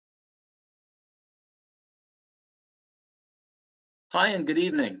Hi and good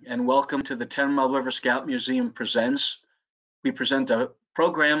evening, and welcome to the 10 Mile River Scout Museum Presents. We present a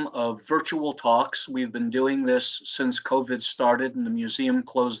program of virtual talks. We've been doing this since COVID started and the museum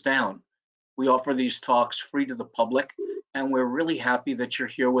closed down. We offer these talks free to the public, and we're really happy that you're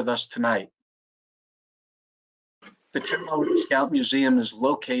here with us tonight. The 10 Mile River Scout Museum is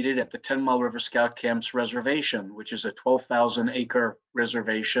located at the 10 Mile River Scout Camps Reservation, which is a 12,000-acre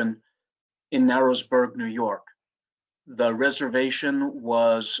reservation in Narrowsburg, New York. The reservation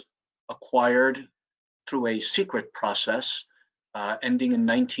was acquired through a secret process ending in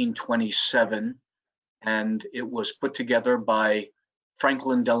 1927, and it was put together by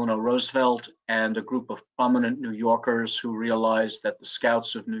Franklin Delano Roosevelt and a group of prominent New Yorkers who realized that the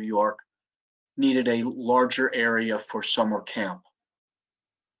Scouts of New York needed a larger area for summer camp.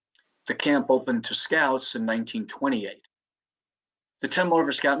 The camp opened to Scouts in 1928. The 10 Mile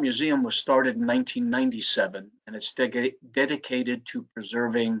River Scout Museum was started in 1997, and it's dedicated to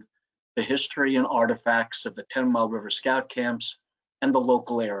preserving the history and artifacts of the 10 Mile River Scout camps and the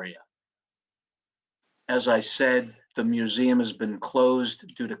local area. As I said, the museum has been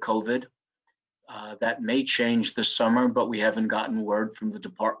closed due to COVID. That may change this summer, but we haven't gotten word from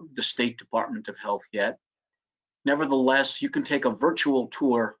the State Department of Health yet. Nevertheless, you can take a virtual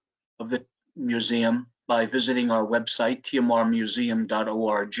tour of the museum by visiting our website,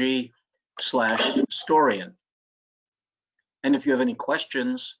 tmrmuseum.org/historian. And if you have any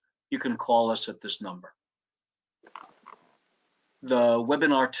questions, you can call us at this number. The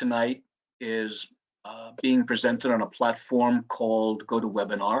webinar tonight is being presented on a platform called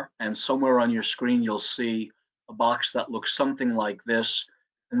GoToWebinar, and somewhere on your screen you'll see a box that looks something like this,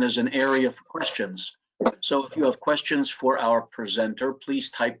 and there's an area for questions. So if you have questions for our presenter, please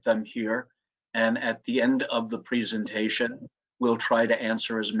type them here, and at the end of the presentation, we'll try to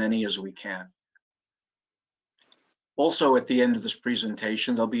answer as many as we can. Also, at the end of this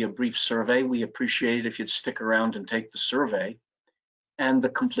presentation, there'll be a brief survey. We appreciate it if you'd stick around and take the survey. And the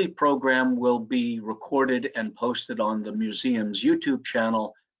complete program will be recorded and posted on the museum's YouTube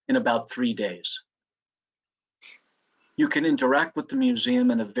channel in about 3 days. You can interact with the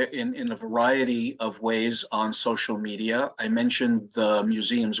museum in a variety of ways on social media. I mentioned the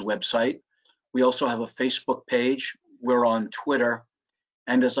museum's website. We also have a Facebook page. We're on Twitter.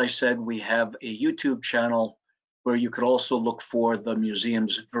 And as I said, we have a YouTube channel where you could also look for the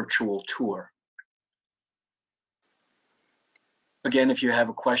museum's virtual tour. Again, if you have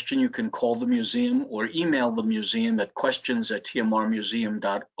a question, you can call the museum or email the museum at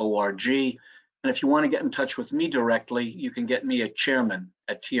questions@tmrmuseum.org. And if you want to get in touch with me directly, you can get me at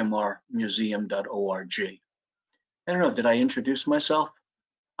chairman@tmrmuseum.org. I don't know, did I introduce myself?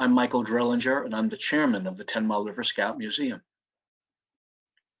 I'm Michael Drellinger, and I'm the chairman of the 10 Mile River Scout Museum.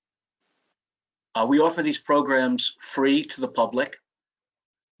 We offer these programs free to the public,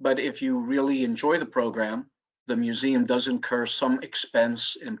 but if you really enjoy the program, the museum does incur some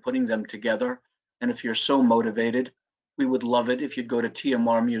expense in putting them together. And if you're so motivated, we would love it if you'd go to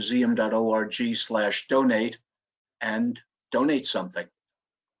tmrmuseum.org/donate and donate something.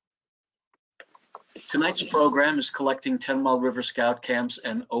 Tonight's program is collecting 10 Mile River Scout camps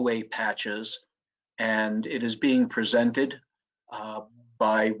and OA patches, and it is being presented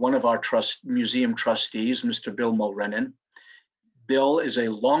by one of our museum trustees, Mr. Bill Mulrennan. Bill is a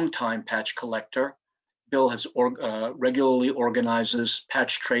longtime patch collector. Bill has regularly organizes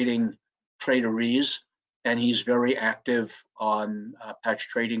patch trading traderies, and he's very active on patch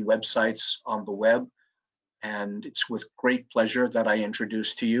trading websites on the web. And it's with great pleasure that I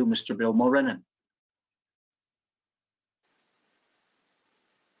introduce to you Mr. Bill Mulrennan.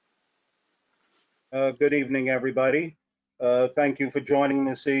 Good evening, everybody. Thank you for joining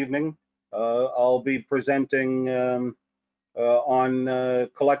this evening. I'll be presenting on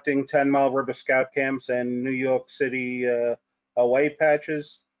collecting 10 Mile River Scout camps and New York City OA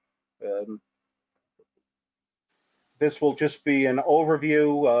patches. This will just be an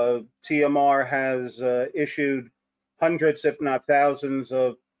overview. TMR has issued hundreds, if not thousands,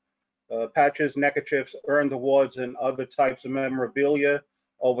 of patches, neckerchiefs, earned awards, and other types of memorabilia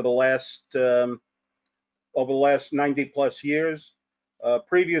over the last 90 plus years.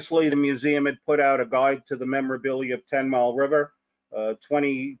 Previously, the museum had put out a guide to the memorabilia of 10 Mile River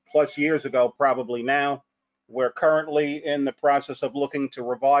 20 plus years ago, probably now. We're currently in the process of looking to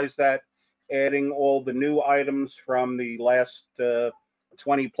revise that, adding all the new items from the last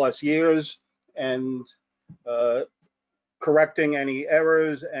 20 plus years and correcting any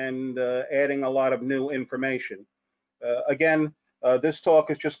errors and adding a lot of new information. Again, this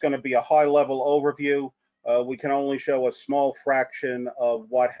talk is just going to be a high-level overview. We can only show a small fraction of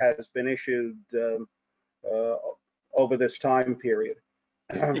what has been issued over this time period.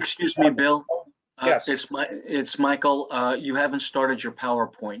 Excuse me, Bill. Yes. It's Michael. You haven't started your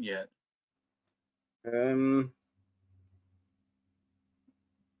PowerPoint yet.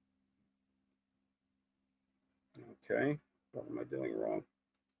 Okay, what am I doing wrong?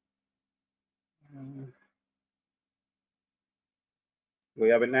 We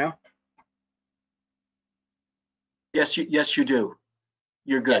have it now? Yes, you do.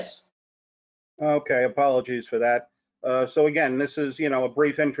 You're good. Yes. Okay, apologies for that. So again, this is, a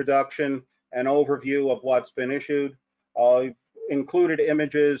brief introduction and overview of what's been issued. I've included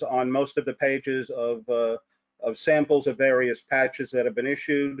images on most of the pages of samples of various patches that have been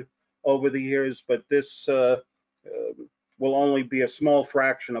issued over the years, but this will only be a small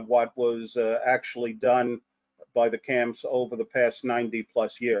fraction of what was actually done by the camps over the past 90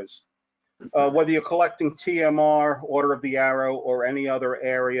 plus years. Whether you're collecting TMR, Order of the Arrow, or any other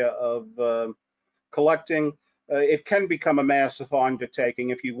area of collecting, it can become a massive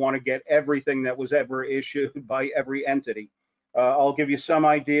undertaking if you want to get everything that was ever issued by every entity. I'll give you some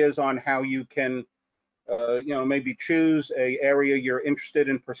ideas on how you can, maybe choose a area you're interested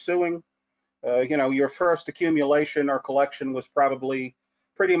in pursuing. Your first accumulation or collection was probably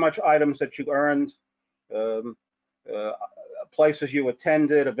pretty much items that you earned, um, uh, places you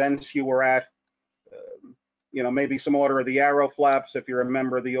attended, events you were at, maybe some Order of the Arrow flaps if you're a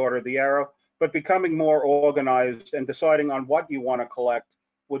member of the Order of the Arrow. But becoming more organized and deciding on what you want to collect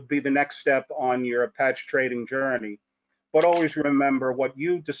would be the next step on your patch trading journey. But always remember, what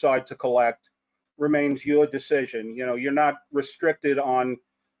you decide to collect remains your decision. You're not restricted on,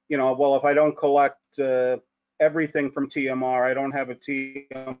 well, if I don't collect everything from TMR, I don't have a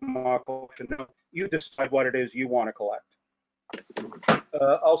TMR collection. No, you decide what it is you want to collect.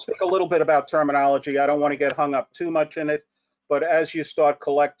 I'll speak a little bit about terminology. I don't want to get hung up too much in it, but as you start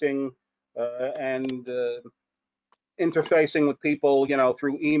collecting and interfacing with people,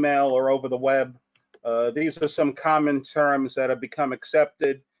 through email or over the web, these are some common terms that have become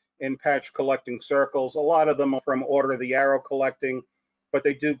accepted in patch collecting circles. A lot of them are from Order of the Arrow collecting, but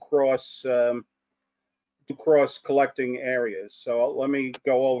they do cross collecting areas. So let me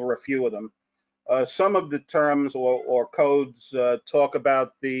go over a few of them. Some of the terms or codes talk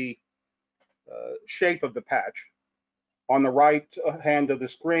about the shape of the patch. On the right hand of the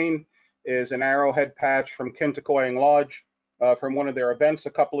screen is an arrowhead patch from Kintakoying Lodge from one of their events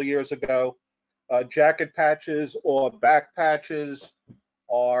a couple of years ago. Jacket patches or back patches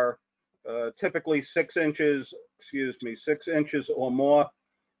are typically 6 inches or more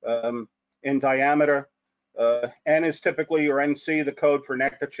in diameter. N is typically, or NC, the code for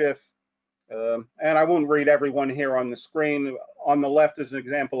neckerchief. And I won't read everyone here on the screen. On the left is an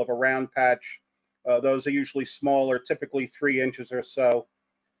example of a round patch. Those are usually smaller, typically 3 inches or so.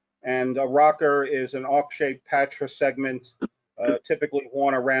 And a rocker is an arc-shaped patch or segment, typically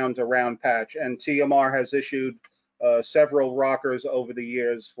worn around a round patch. And TMR has issued several rockers over the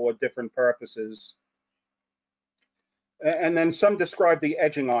years for different purposes. And then some describe the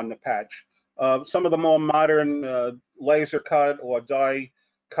edging on the patch. Some of the more modern laser cut or die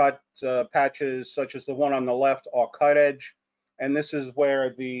cut patches, such as the one on the left, are cut edge. And this is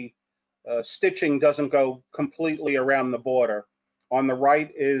where the stitching doesn't go completely around the border. On the right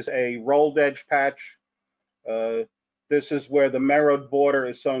is a rolled edge patch. This is where the mirrored border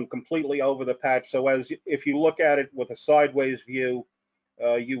is sewn completely over the patch. So if you look at it with a sideways view,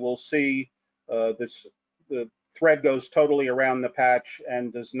 you will see the thread goes totally around the patch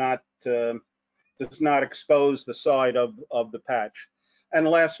and does not expose the side of the patch. And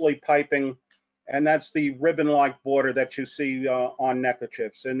lastly, piping, and that's the ribbon-like border that you see on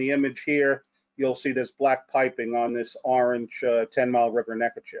neckerchiefs. In the image here, you'll see this black piping on this orange 10 Mile River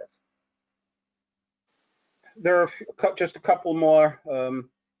neckerchief. There are just a couple more.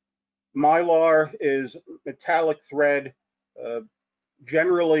 Mylar is metallic thread,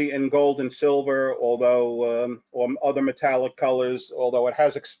 generally in gold and silver, although or other metallic colors, although it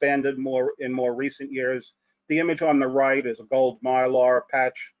has expanded more in more recent years. The image on the right is a gold Mylar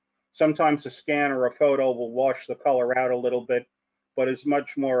patch. Sometimes a scan or a photo will wash the color out a little bit, but is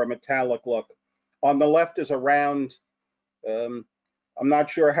much more a metallic look. On the left is a round, I'm not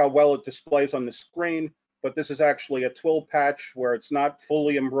sure how well it displays on the screen, but this is actually a twill patch where it's not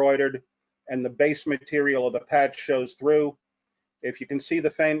fully embroidered and the base material of the patch shows through. If you can see the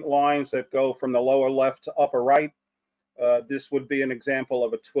faint lines that go from the lower left to upper right, this would be an example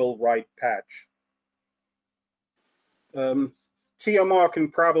of a twill right patch. TMR can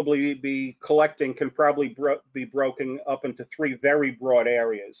probably be broken up into 3 very broad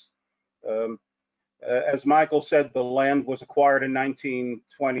areas. As Michael said, the land was acquired in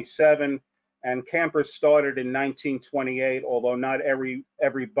 1927, and campers started in 1928, although not every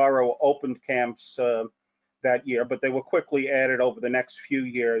borough opened camps that year, but they were quickly added over the next few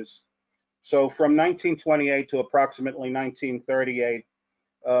years. So from 1928 to approximately 1938,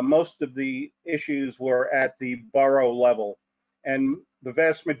 most of the issues were at the borough level, and the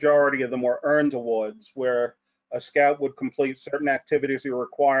vast majority of them were earned awards, where a scout would complete certain activities or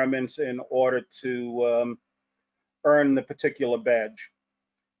requirements in order to earn the particular badge.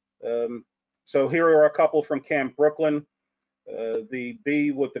 So here are a couple from Camp Brooklyn. The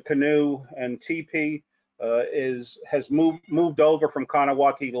B with the canoe and teepee has moved over from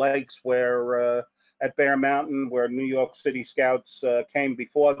Kanawaki Lakes, where at Bear Mountain, where New York City Scouts came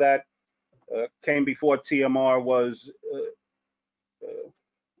before that, came before TMR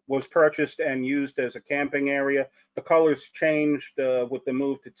was purchased and used as a camping area. The colors changed with the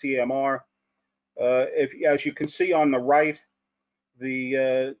move to TMR. As you can see on the right,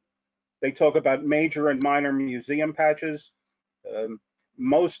 they talk about major and minor museum patches.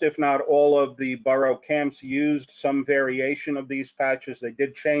 Most, if not all, of the borough camps used some variation of these patches. They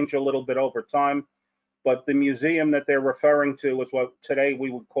did change a little bit over time, but the museum that they're referring to is what today we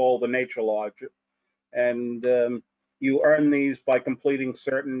would call the Nature Lodge. And you earn these by completing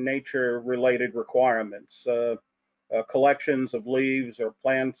certain nature-related requirements, collections of leaves or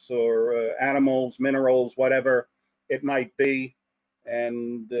plants or animals, minerals, whatever it might be.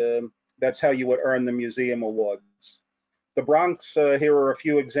 And that's how you would earn the museum awards. The Bronx, here are a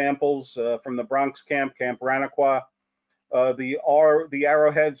few examples from the Bronx camp, Camp Ranaqua. The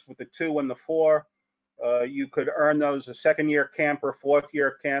arrowheads with the 2 and the 4, you could earn those a second-year camper,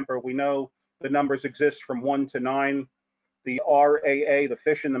 fourth-year camper. We know the numbers exist from 1 to 9. The RAA, the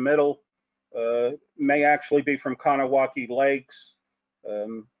fish in the middle, may actually be from Kanawaki Lakes,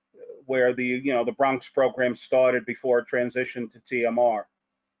 where the Bronx program started before it transitioned to TMR.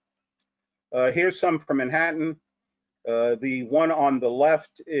 Here's some from Manhattan. The one on the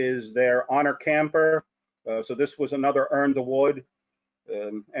left is their honor camper. So this was another earned award.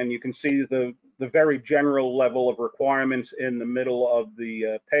 And you can see the very general level of requirements in the middle of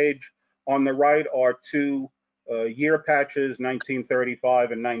the page. On the right are 2 year patches,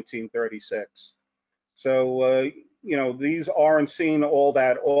 1935 and 1936. So, these aren't seen all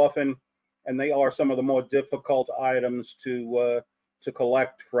that often, and they are some of the more difficult items to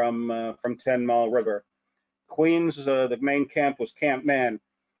collect from 10 Mile River. Queens, the main camp was Camp Man.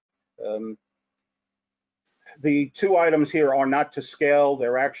 The 2 items here are not to scale.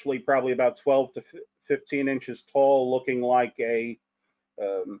 They're actually probably about 12 to 15 inches tall, looking like a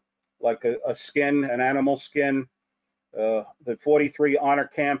skin, an animal skin. The 43 Honor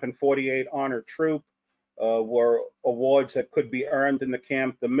Camp and 48 Honor Troop were awards that could be earned in the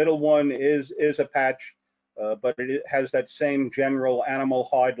camp. The middle one is a patch, but it has that same general animal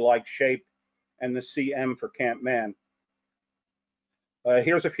hide-like shape, and the CM for Camp Man.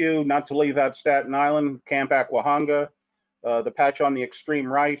 Here's a few, not to leave out Staten Island, Camp Aquahanga. The patch on the extreme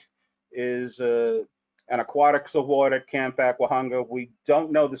right is an aquatics award at Camp Aquahanga. We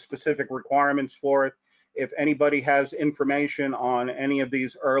don't know the specific requirements for it. If anybody has information on any of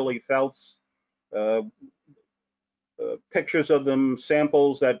these early felts, pictures of them,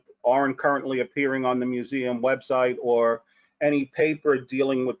 samples that aren't currently appearing on the museum website, or any paper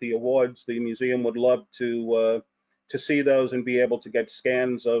dealing with the awards, the museum would love to see those and be able to get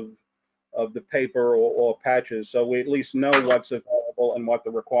scans of the paper or patches, so we at least know what's available and what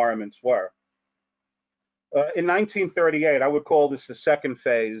the requirements were. In 1938, I would call this the second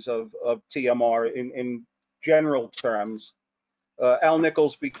phase of TMR in general terms. Al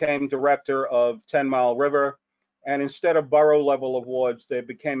Nichols became director of 10 Mile River, and instead of borough level awards, there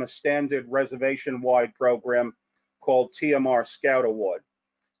became a standard reservation-wide program called TMR Scout Award.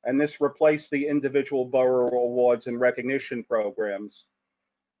 And this replaced the individual borough awards and recognition programs.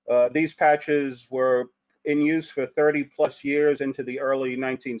 These patches were in use for 30 plus years into the early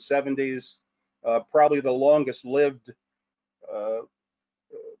 1970s, probably the longest lived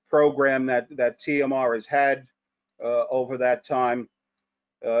program that TMR has had over that time.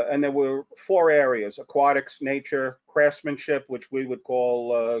 And there were 4 areas: aquatics, nature, craftsmanship, which we would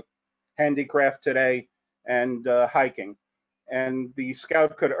call handicraft today, and hiking. And the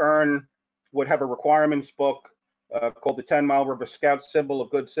scout would have a requirements book called the 10 Mile River Scout Symbol of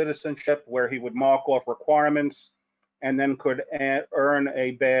Good Citizenship, where he would mark off requirements and then could earn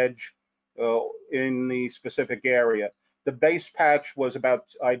a badge in the specific area. The base patch was about,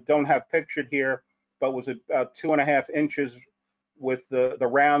 I don't have pictured here, but was about 2.5 inches with the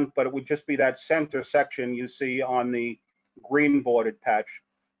round, but it would just be that center section you see on the green bordered patch.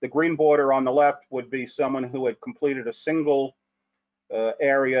 The green border on the left would be someone who had completed a single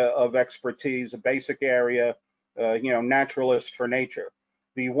area of expertise, a basic area, naturalist for nature.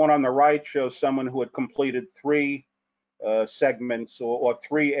 The one on the right shows someone who had completed 3 segments or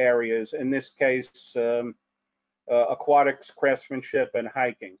 3 areas, in this case, aquatics, craftsmanship, and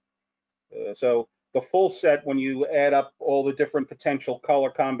hiking. So the full set, when you add up all the different potential color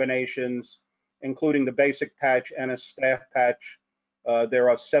combinations, including the basic patch and a staff patch, there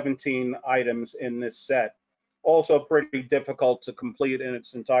are 17 items in this set. Also pretty difficult to complete in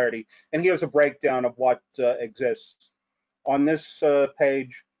its entirety. And here's a breakdown of what exists. On this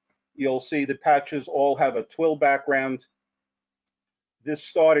page, you'll see the patches all have a twill background. This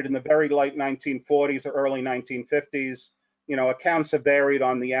started in the very late 1940s or early 1950s. Accounts have varied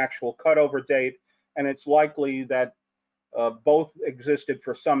on the actual cutover date, and it's likely that both existed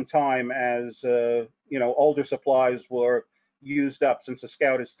for some time as, older supplies were used up, since the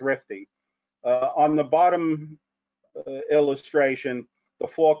Scout is thrifty. On the bottom illustration, the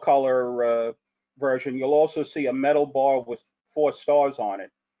 4-color version, you'll also see a metal bar with 4 stars on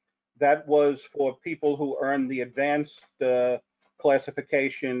it. That was for people who earned the advanced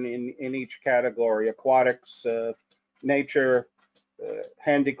classification in each category: aquatics, nature,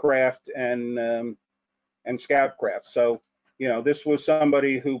 handicraft, and scoutcraft. So, this was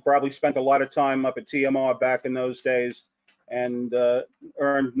somebody who probably spent a lot of time up at TMR back in those days, and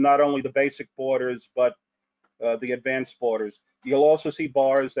earned not only the basic borders, but the advanced borders. You'll also see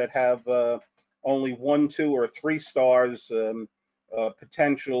bars that have only 1, 2, or 3 stars,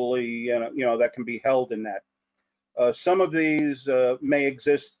 potentially, that can be held in that. Some of these may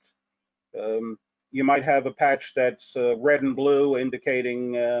exist. You might have a patch that's red and blue,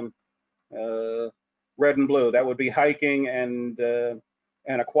 indicating red and blue. That would be hiking and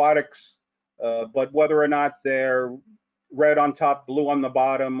aquatics. But whether or not they're red on top, blue on the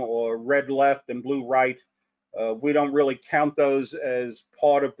bottom, or red left and blue right, we don't really count those as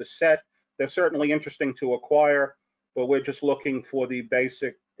part of the set. They're certainly interesting to acquire, but we're just looking for the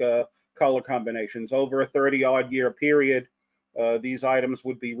basic color combinations. Over a 30-odd year period, these items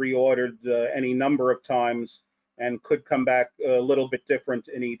would be reordered any number of times and could come back a little bit different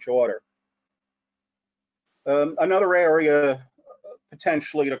in each order. Another area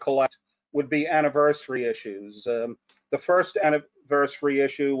potentially to collect would be anniversary issues. The first anniversary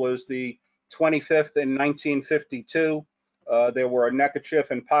issue was the 25th in 1952. There were a neckerchief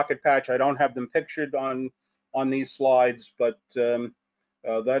and pocket patch. I don't have them pictured on these slides, but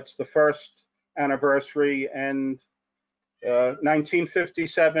that's the first anniversary. And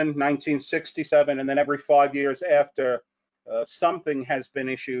 1957, 1967, and then every 5 years after, something has been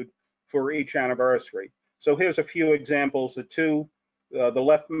issued for each anniversary. So here's a few examples. The 2, the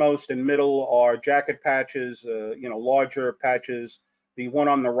leftmost and middle, are jacket patches, larger patches. The one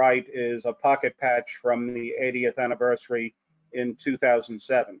on the right is a pocket patch from the 80th anniversary in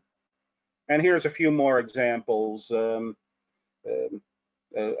 2007. And here's a few more examples.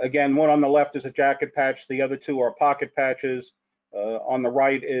 Again, one on the left is a jacket patch. The other 2 are pocket patches. On the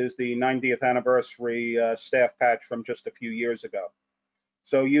right is the 90th anniversary staff patch from just a few years ago.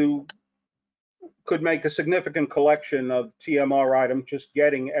 So you could make a significant collection of TMR items just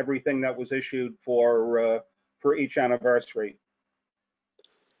getting everything that was issued for each anniversary.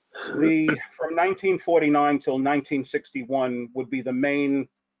 From 1949 till 1961 would be the main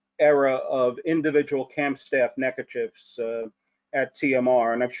era of individual camp staff neckerchiefs at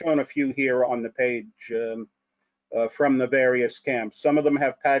TMR, and I've shown a few here on the page from the various camps. Some of them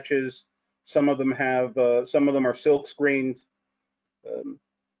have patches, some of them are silk screened.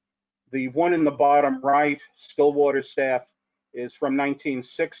 The one in the bottom right, Stillwater staff, is from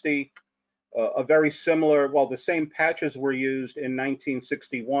 1960. A very similar, well, the same patches were used in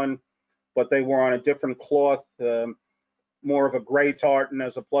 1961, but they were on a different cloth, more of a gray tartan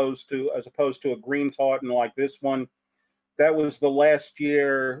as opposed to a green tartan like this one. That was the last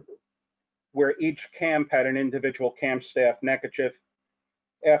year where each camp had an individual camp staff neckerchief.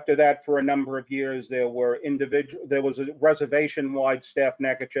 After that, for a number of years, there was a reservation-wide staff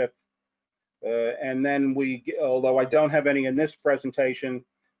neckerchief. And then although I don't have any in this presentation,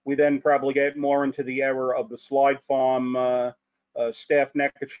 we then probably get more into the era of the slide farm staff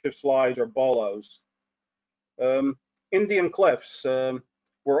neckerchief slides or bolos. Indian Cliffs,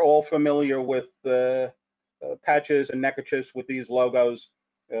 we're all familiar with patches and neckerchiefs with these logos.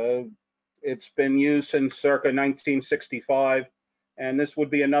 It's been used since circa 1965, and this would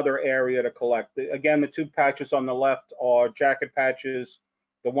be another area to collect. Again, the 2 patches on the left are jacket patches.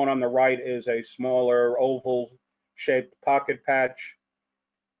 The one on the right is a smaller oval-shaped pocket patch.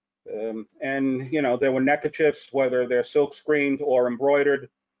 And, there were neckerchiefs, whether they're silk screened or embroidered,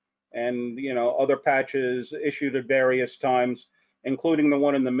 and, other patches issued at various times. including the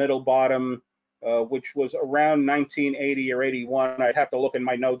one in the middle bottom, which was around 1980 or 81. I'd have to look in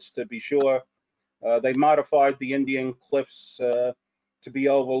my notes to be sure. They modified the Indian Cliffs to be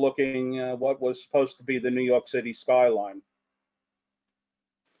overlooking what was supposed to be the New York City skyline.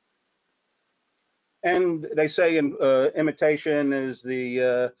 And they say imitation is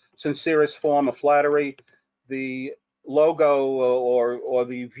the sincerest form of flattery. The logo or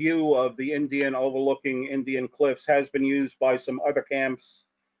the view of the Indian overlooking Indian Cliffs has been used by some other camps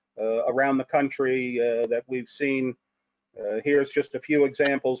around the country that we've seen. Here's just a few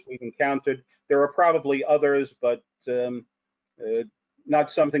examples we've encountered. There are probably others, but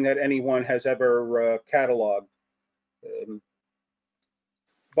not something that anyone has ever cataloged.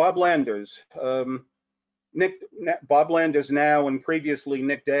 Bob Landers. Bob Landers now, and previously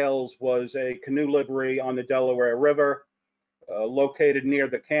Nick Dale's, was a canoe livery on the Delaware River, located near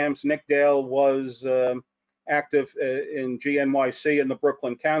the camps. Nick Dale was active in GNYC and the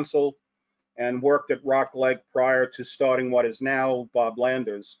Brooklyn Council, and worked at Rock Lake prior to starting what is now Bob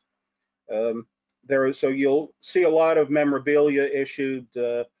Landers. So you'll see a lot of memorabilia issued,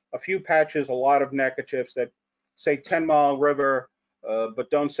 a few patches, a lot of neckerchiefs that say 10 Mile River, but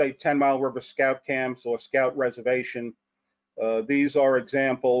don't say 10 Mile River Scout Camps or Scout Reservation. These are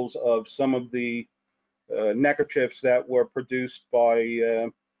examples of some of the neckerchiefs that were produced by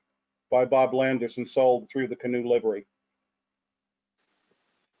Bob Landers and sold through the canoe livery.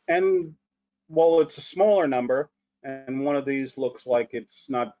 And while it's a smaller number, and one of these looks like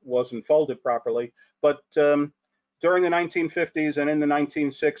wasn't folded properly, but during the 1950s and in the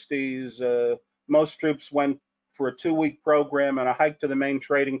 1960s, most troops went for a 2-week program, and a hike to the main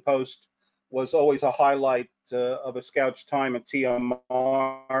trading post was always a highlight of a scout's time at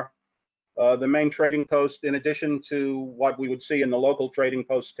TMR. The main trading post, in addition to what we would see in the local trading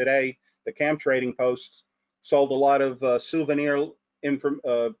posts today, the camp trading posts, sold a lot of souvenir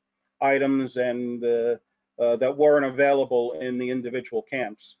items and that weren't available in the individual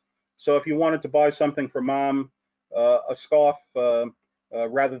camps. So if you wanted to buy something for mom, a scarf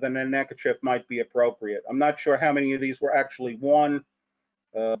rather than a neckerchief might be appropriate. I'm not sure how many of these were actually worn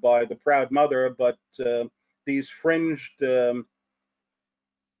by the proud mother, but these fringed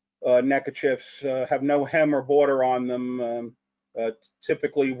neckerchiefs have no hem or border on them.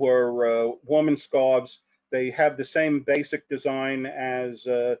 Typically were woman scarves. They have the same basic design as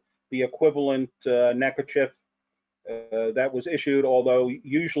the equivalent neckerchief that was issued, although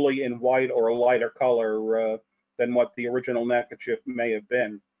usually in white or a lighter color than what the original neckerchief may have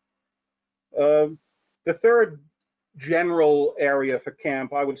been. The third general area for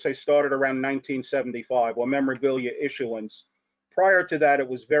camp, I would say, started around 1975, or memorabilia issuance. Prior to that, it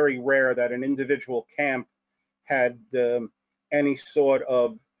was very rare that an individual camp had any sort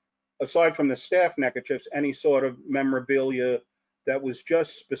of, aside from the staff neckerchiefs, any sort of memorabilia that was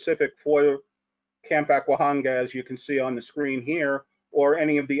just specific for Camp Aquahanga, as you can see on the screen here, or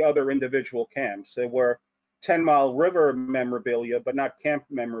any of the other individual camps. There were 10 Mile River memorabilia, but not camp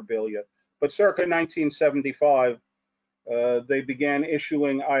memorabilia. But circa 1975, they began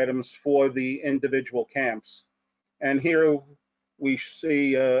issuing items for the individual camps. And here we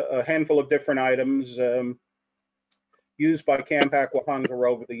see a handful of different items used by Camp Aquahanga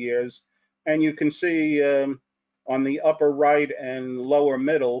over the years. And you can see on the upper right and lower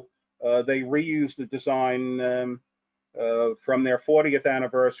middle, they reused the design from their 40th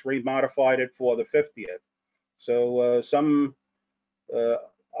anniversary, modified it for the 50th. So some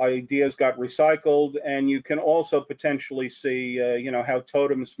ideas got recycled, and you can also potentially see, how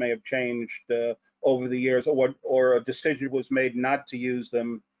totems may have changed over the years, or a decision was made not to use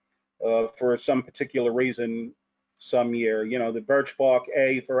them for some particular reason some year. The birch bark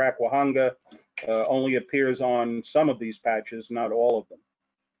A for Aquahanga only appears on some of these patches, not all of them.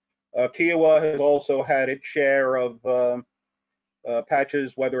 Kiowa has also had its share of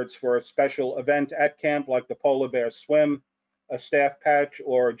patches, whether it's for a special event at camp like the Polar Bear Swim, a staff patch,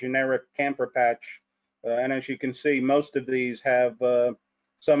 or a generic camper patch. And as you can see, most of these have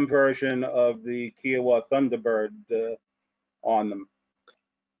some version of the Kiowa Thunderbird on them.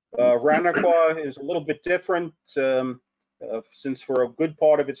 Ranachqua is a little bit different, since for a good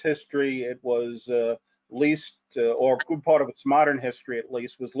part of its history, it was leased, or a good part of its modern history at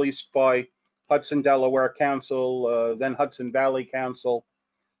least, was leased by Hudson Delaware Council, then Hudson Valley Council.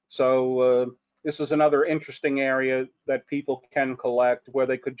 So this is another interesting area that people can collect, where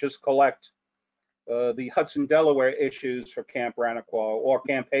they could just collect the Hudson Delaware issues for Camp Ranachqua, or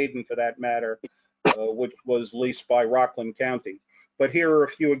Camp Hayden for that matter, which was leased by Rockland County. But here are a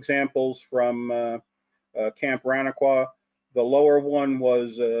few examples from Camp Ranachqua. The lower one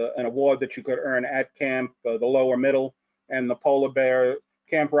was an award that you could earn at camp, the lower middle, and the polar bear.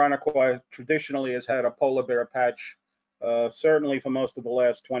 Camp Ranachqua traditionally has had a polar bear patch, certainly for most of the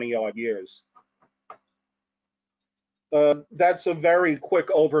last 20-odd years. That's a very quick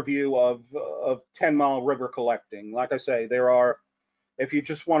overview of 10 Mile River collecting. Like I say, there are, if you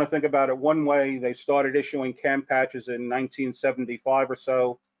just want to think about it one way, they started issuing camp patches in 1975 or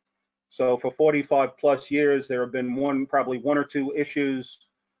so. So for 45 plus years, there have been probably one or two issues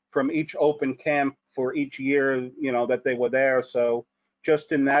from each open camp for each year, that they were there. So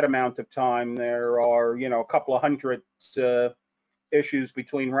just in that amount of time, there are, a couple of hundred issues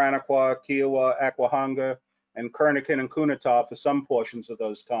between Ranachqua, Kiowa, Aquehonga, and Kernighan and Kunataw for some portions of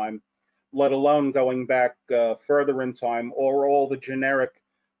those time, let alone going back further in time, or all the generic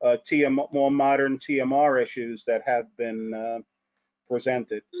more modern TMR issues that have been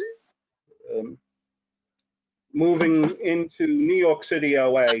presented. Moving into New York City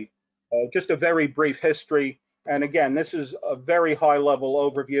OA, just a very brief history. And again, this is a very high level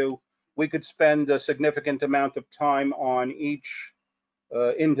overview. We could spend a significant amount of time on each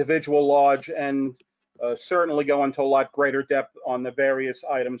individual lodge and certainly go into a lot greater depth on the various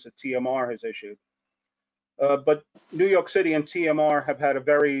items that TMR has issued. But New York City and TMR have had a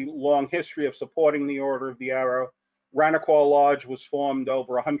very long history of supporting the Order of the Arrow. Ranachqua Lodge was formed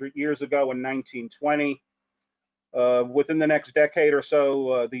over 100 years ago in 1920. Within the next decade or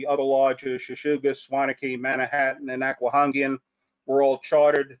so, the other lodges, Shashuga, Swanakee, Man-hattin, and Aquehongian, were all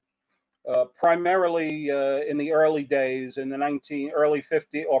chartered. Primarily in the early days, in the early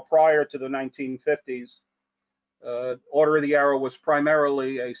 50s or prior to the 1950s, Order of the Arrow was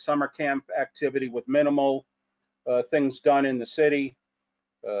primarily a summer camp activity with minimal things done in the city.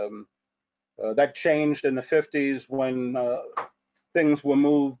 That changed in the 50s when things were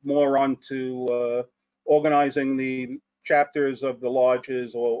moved more onto organizing the chapters of the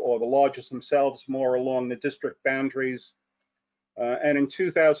lodges or the lodges themselves more along the district boundaries. And in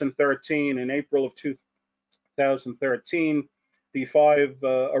 2013, in April of 2013, the 5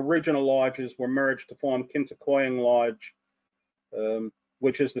 original lodges were merged to form Kintakoyang Lodge,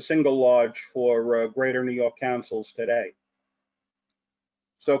 which is the single lodge for Greater New York Councils today.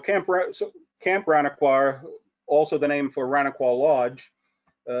 So Camp Ranachqua, also the name for Ranachqua Lodge,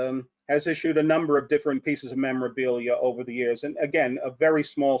 has issued a number of different pieces of memorabilia over the years. And again, a very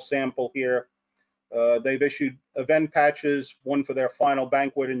small sample here. They've issued event patches, one for their final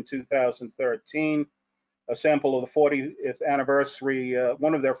banquet in 2013, a sample of the 40th anniversary,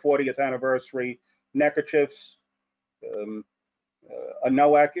 one of their 40th anniversary neckerchiefs, a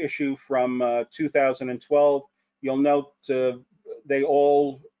NOAC issue from 2012. You'll note they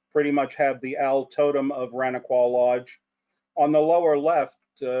all pretty much have the owl totem of Ranachqua Lodge. On the lower left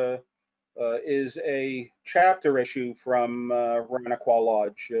is a chapter issue from Ranachqua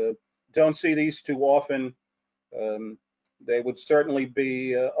Lodge. Don't see these too often. They would certainly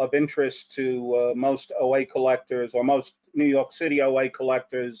be of interest to most OA collectors or most New York City OA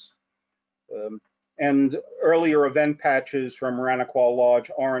collectors. And earlier event patches from Ranachqua Lodge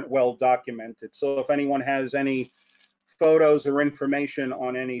aren't well documented. So if anyone has any photos or information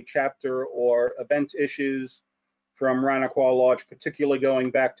on any chapter or event issues from Ranachqua Lodge, particularly going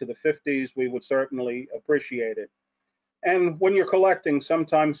back to the 50s, we would certainly appreciate it. And when you're collecting,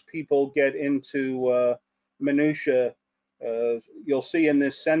 sometimes people get into minutia. You'll see in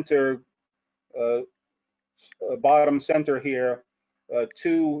this center, bottom center here,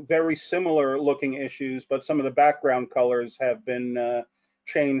 2 very similar looking issues, but some of the background colors have been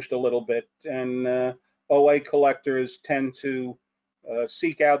changed a little bit. And OA collectors tend to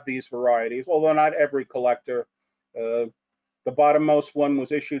seek out these varieties, although not every collector. The bottommost one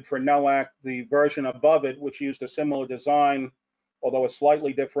was issued for NOAC. The version above it, which used a similar design, although a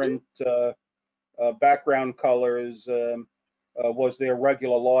slightly different background colors, was their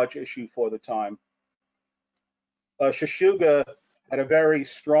regular lodge issue for the time. Shashuga had a very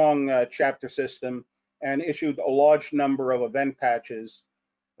strong chapter system and issued a large number of event patches.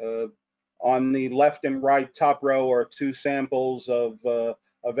 On the left and right top row are 2 samples of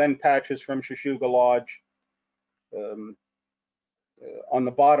event patches from Shashuga Lodge. On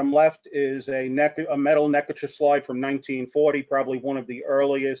the bottom left is a metal neckerchief slide from 1940, probably one of the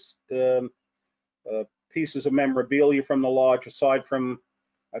earliest pieces of memorabilia from the lodge, aside from,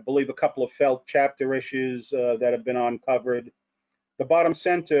 I believe, a couple of felt chapter issues that have been uncovered. The bottom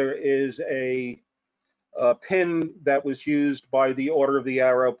center is a pin that was used by the Order of the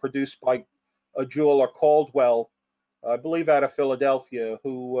Arrow, produced by a jeweler Caldwell, I believe out of Philadelphia,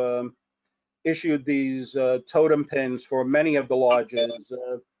 who issued these totem pins for many of the lodges.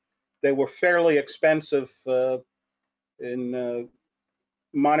 They were fairly expensive in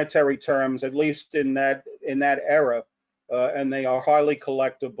monetary terms, at least in that era. and they are highly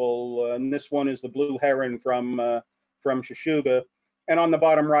collectible. And this one is the blue heron from Shishuga. And on the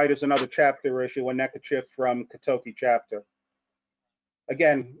bottom right is another chapter issue, a neckerchief from Katoki chapter.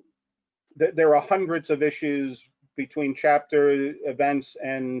 Again, there are hundreds of issues between chapter events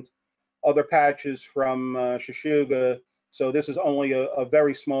and other patches from Shishuga. So this is only a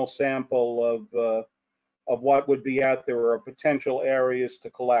very small sample of what would be out there or potential areas to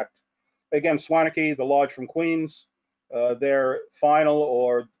collect. Again, Swanake, the Lodge from Queens, their final,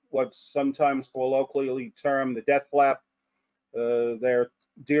 or what's sometimes colloquially termed the death flap, their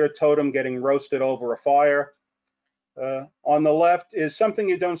deer totem getting roasted over a fire. On the left is something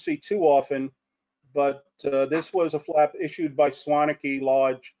you don't see too often, but this was a flap issued by Swanake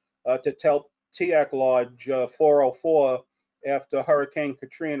Lodge to Tiak Lodge 404 after Hurricane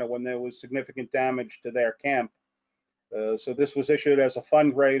Katrina, when there was significant damage to their camp. So this was issued as a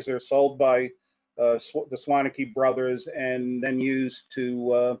fundraiser, sold by the Swanake brothers, and then used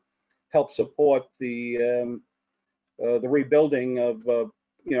to help support the rebuilding of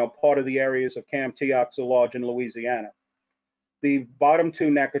part of the areas of Camp Tiak's Lodge in Louisiana. The bottom two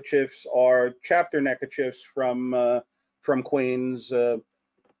neckerchiefs are chapter neckerchiefs from Queens,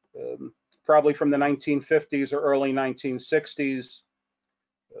 probably from the 1950s or early 1960s.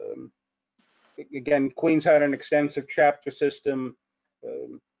 Again, Queens had an extensive chapter system,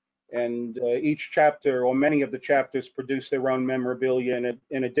 and each chapter, or many of the chapters, produced their own memorabilia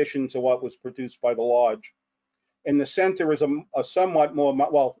in addition to what was produced by the lodge. In the center is a somewhat more,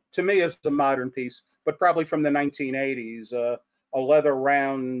 well, to me is a modern piece, but probably from the 1980s, a leather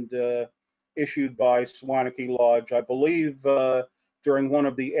round issued by Swanake Lodge, I believe during one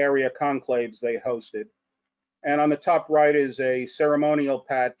of the area conclaves they hosted. And on the top right is a ceremonial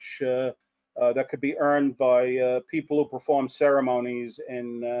patch that could be earned by people who perform ceremonies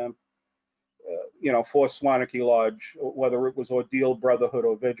in, for Swanake Lodge, whether it was Ordeal, Brotherhood,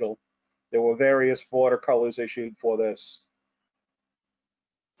 or Vigil. There were various border colors issued for this.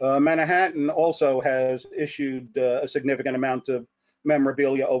 Man-hattin also has issued a significant amount of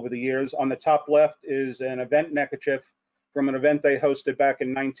memorabilia over the years. On the top left is an event neckerchief from an event they hosted back in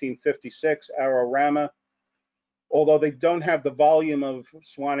 1956, Arorama. Although they don't have the volume of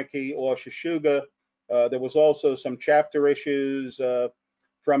Swanake or Shishuga, there was also some chapter issues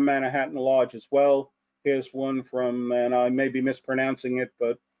from Man-hattin Lodge as well. Here's one from, and I may be mispronouncing it,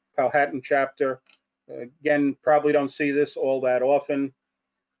 but Powhatan chapter. Again, probably don't see this all that often.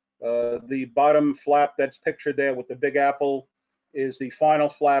 The bottom flap that's pictured there with the big apple is the final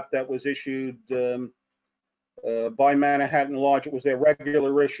flap that was issued by Man-hattin Lodge. It was their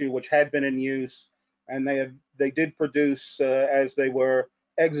regular issue, which had been in use, and they did produce as they were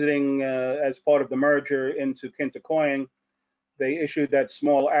exiting as part of the merger into Kintakoying. They issued that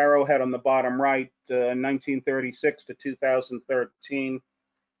small arrowhead on the bottom right, 1936 to 2013.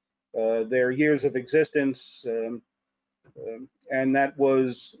 Their years of existence, and that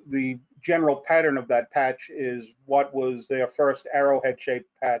was the general pattern of that patch is what was their first arrowhead-shaped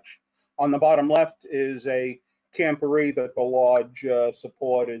patch. On the bottom left is a camporee that the lodge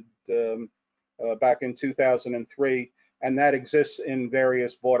supported back in 2003, and that exists in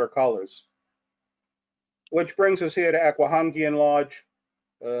various border colors. Which brings us here to Aquahongian Lodge,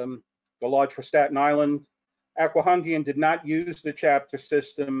 the lodge for Staten Island. Aquahongian did not use the chapter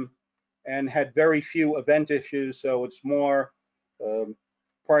system and had very few event issues, so it's more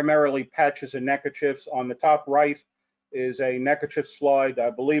primarily patches and neckerchiefs. On the top right is a neckerchief slide, I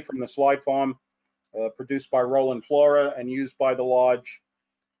believe from the Slide Farm, produced by Roland Flora and used by the lodge.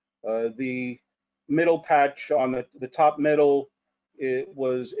 The middle patch on the top middle, it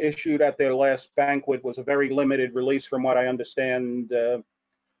was issued at their last banquet, was a very limited release from what I understand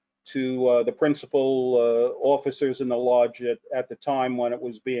to the principal officers in the lodge at the time when it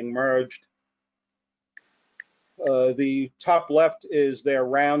was being merged. The top left is their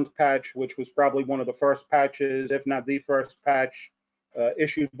round patch, which was probably one of the first patches, if not the first patch,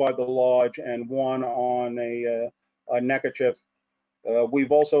 issued by the lodge and worn on a neckerchief.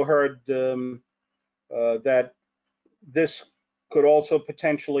 We've also heard that this could also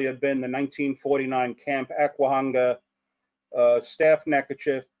potentially have been the 1949 Camp Aquahanga staff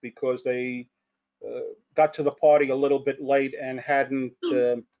neckerchief, because they got to the party a little bit late and hadn't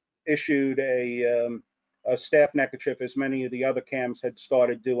issued a staff neckerchief as many of the other camps had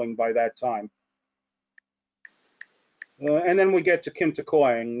started doing by that time. And then we get to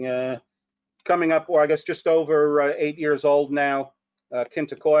Kintakoying. Coming up, or I guess just over 8 years old now.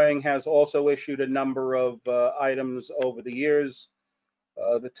 Kintakoying has also issued a number of items over the years.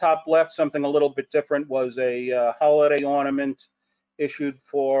 The top left, something a little bit different, was a holiday ornament issued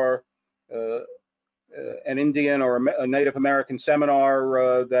for an Indian or a Native American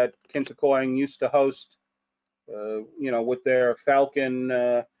seminar that Kintakoying used to host, with their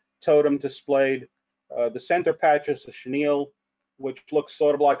falcon totem displayed. The center patch is a chenille, which looks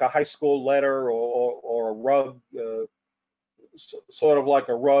sort of like a high school letter or a rug, sort of like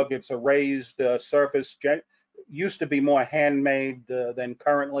a rug. It's a raised surface. Used to be more handmade than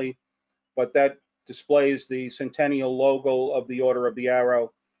currently, but that displays the centennial logo of the Order of the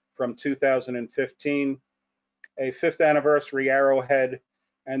Arrow from 2015, a 5th anniversary arrowhead,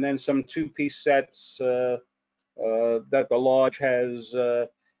 and then some two-piece sets that the lodge has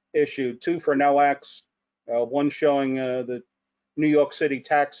issued. 2 for NOACs, one showing the New York City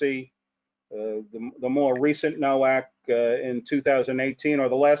taxi, the more recent NOAC in 2018, or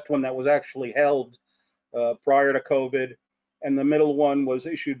the last one that was actually held prior to COVID. And the middle one was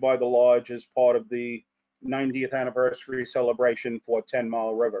issued by the lodge as part of the 90th anniversary celebration for 10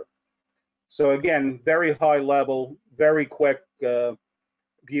 Mile River. So again, very high level, very quick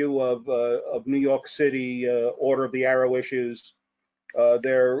view of New York City Order of the Arrow issues.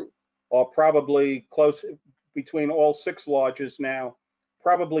 There are probably close, between all 6 lodges now,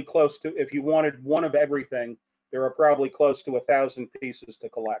 probably close to, if you wanted one of everything, there are probably close to 1,000 pieces to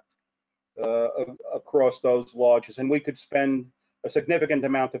collect across those lodges. And we could spend a significant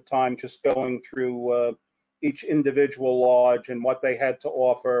amount of time just going through each individual lodge and what they had to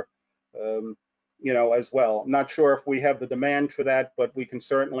offer, as well. I'm not sure if we have the demand for that, but we can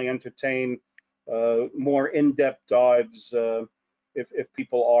certainly entertain more in-depth dives if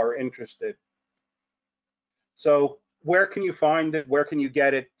people are interested. So where can you find it? Where can you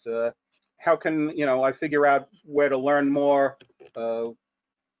get it? How can, I figure out where to learn more?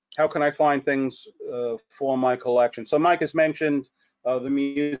 How can I find things for my collection? So Mike has mentioned the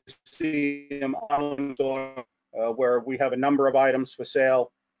museum online store, where we have a number of items for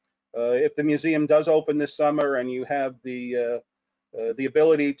sale. If the museum does open this summer and you have the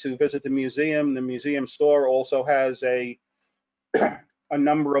ability to visit the museum store also has a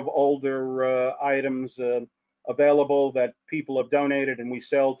number of older items available that people have donated and we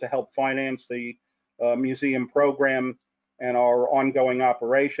sell to help finance the museum program and our ongoing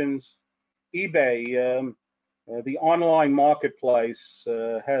operations. eBay, the online marketplace,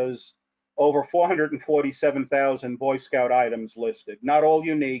 has over 447,000 Boy Scout items listed. Not all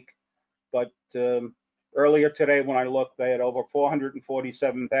unique, but earlier today when I looked, they had over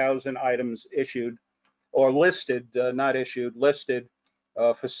 447,000 items issued or listed, not issued, listed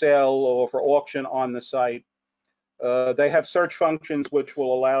for sale or for auction on the site. They have search functions which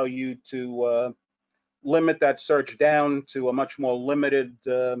will allow you to limit that search down to a much more limited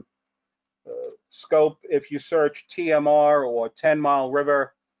scope. If you search TMR or 10 Mile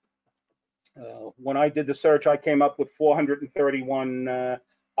River, when I did the search, I came up with 431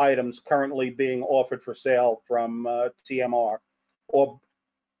 items currently being offered for sale from TMR, or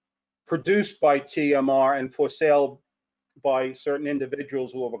produced by TMR and for sale by certain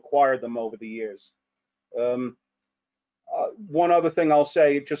individuals who have acquired them over the years. One other thing I'll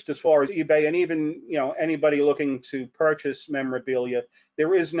say, just as far as eBay and even anybody looking to purchase memorabilia,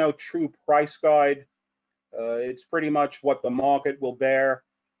 there is no true price guide. It's pretty much what the market will bear.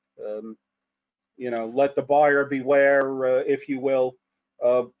 Let the buyer beware, if you will.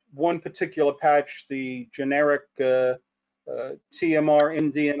 One particular patch, the generic TMR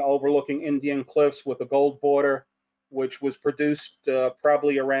Indian overlooking Indian cliffs with a gold border, which was produced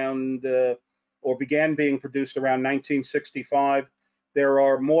probably around or began being produced around 1965. There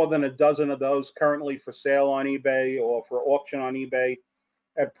are more than a dozen of those currently for sale on eBay or for auction on eBay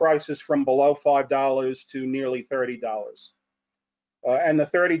at prices from below $5 to nearly $30. And the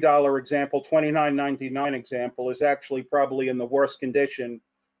 $30 example, $29.99 example, is actually probably in the worst condition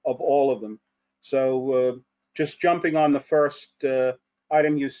of all of them. So just jumping on the first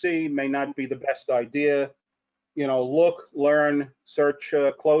item you see may not be the best idea. Look, learn, search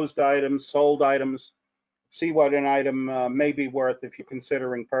closed items, sold items, see what an item may be worth if you're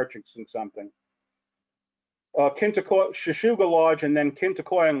considering purchasing something. Shashuga Lodge and then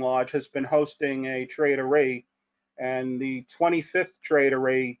Kintakoying Lodge has been hosting a traderie, and the 25th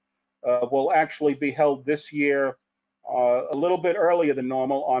traderie will actually be held this year a little bit earlier than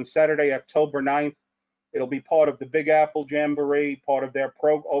normal on Saturday, October 9th. It'll be part of the Big Apple Jamboree, part of their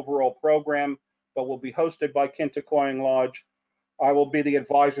overall program, but will be hosted by Kintakoying Lodge. I will be the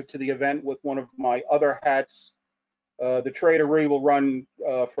advisor to the event with one of my other hats. The traderie will run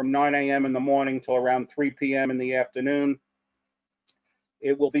from 9 a.m. in the morning till around 3 p.m. in the afternoon.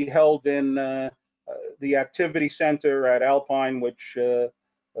 It will be held in the activity center at Alpine, which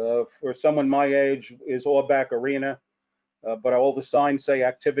for someone my age is Auerbach Arena, but all the signs say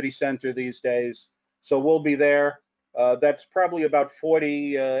activity center these days. So we'll be there. That's probably about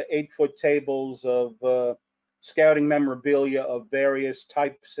 40 8-foot tables of scouting memorabilia of various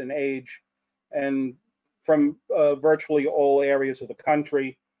types and age, and from virtually all areas of the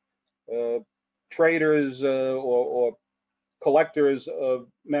country. Uh, Traders or collectors of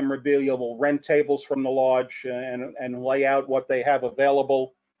memorabilia will rent tables from the lodge and lay out what they have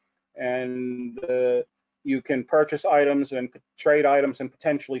available. And you can purchase items and trade items and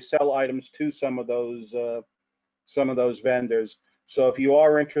potentially sell items to some of those vendors. So if you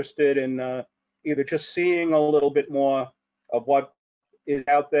are interested in either just seeing a little bit more of what is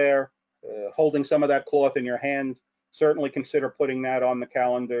out there, holding some of that cloth in your hand, certainly consider putting that on the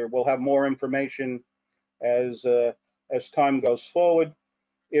calendar. We'll have more information as time goes forward.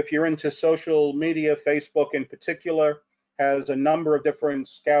 If you're into social media, Facebook in particular has a number of different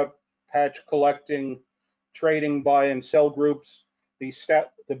scout patch collecting, trading, buy and sell groups.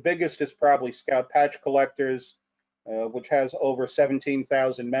 The biggest is probably Scout Patch Collectors, which has over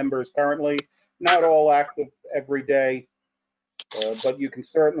 17,000 members currently. Not all active every day, but you can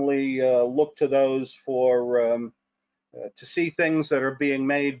certainly look to those to see things that are being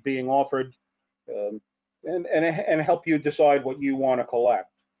made, being offered, um, and help you decide what you want to collect.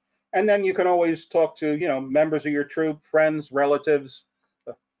 And then you can always talk to, members of your troop, friends, relatives,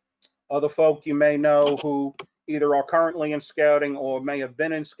 uh, other folk you may know who either are currently in scouting or may have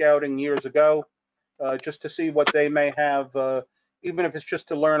been in scouting years ago, just to see what they may have, even if it's just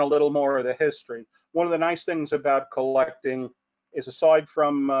to learn a little more of the history. One of the nice things about collecting is, aside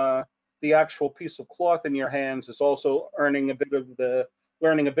from the actual piece of cloth in your hands, is also learning a bit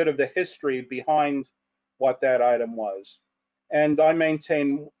of the history behind what that item was. And I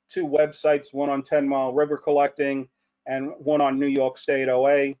maintain two websites, one on 10 Mile River collecting and one on New York State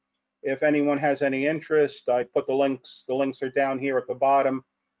OA. If anyone has any interest, I put the links. The links are down here at the bottom.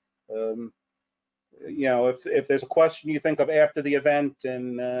 Um, if there's a question you think of after the event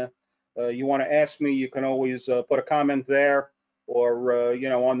and you want to ask me, you can always put a comment there, or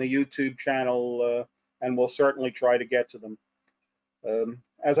on the YouTube channel, and we'll certainly try to get to them.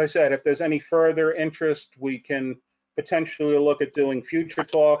 As I said, if there's any further interest, we can potentially look at doing future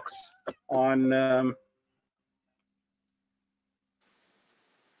talks on.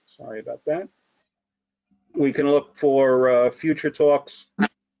 Sorry about that. We can look for future talks,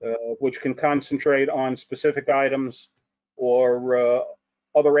 which can concentrate on specific items or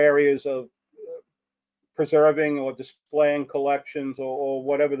other areas of preserving or displaying collections, or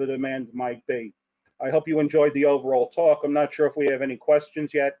whatever the demand might be. I hope you enjoyed the overall talk. I'm not sure if we have any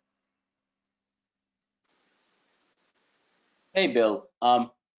questions yet. Hey, Bill.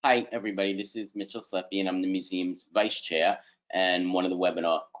 Hi, everybody. This is Mitchell Sleppy, and I'm the museum's vice chair and one of the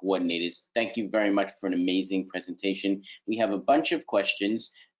webinar coordinators. Thank you very much for an amazing presentation. We have a bunch of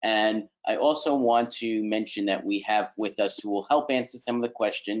questions, and I also want to mention that we have with us, who will help answer some of the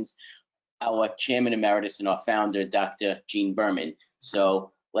questions, our chairman emeritus and our founder, Dr. Gene Berman.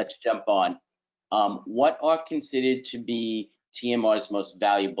 So let's jump on. What are considered to be TMR's most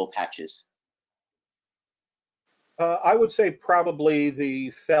valuable patches? I would say probably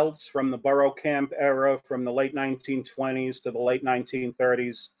the felts from the borough camp era, from the late 1920s to the late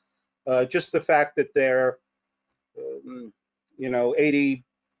 1930s. Just the fact that they're, 80,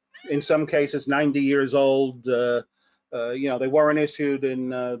 in some cases 90 years old. They weren't issued in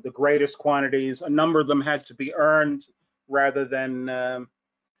the greatest quantities. A number of them had to be earned rather than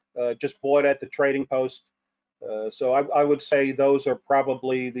just bought at the trading post. So I would say those are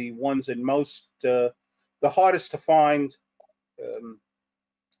probably the ones in most, the hardest to find.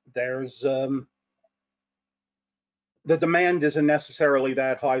 There's the demand isn't necessarily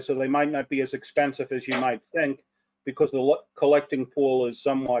that high, so they might not be as expensive as you might think, because the collecting pool is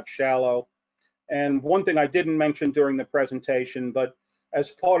somewhat shallow. And one thing I didn't mention during the presentation, but as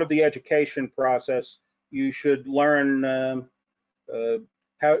part of the education process, you should learn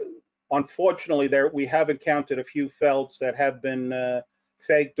how. Unfortunately, we have encountered a few felts that have been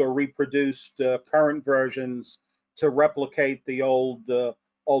faked or reproduced current versions to replicate the old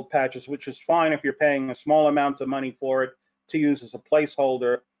patches, which is fine if you're paying a small amount of money for it to use as a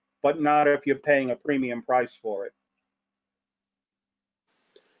placeholder, but not if you're paying a premium price for it.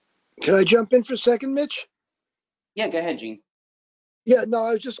 Can I jump in for a second, Mitch? Yeah, go ahead, Gene. Yeah, no,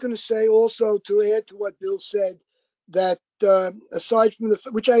 I was just going to say also, to add to what Bill said, that aside from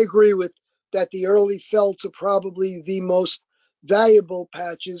which I agree with, that the early felts are probably the most valuable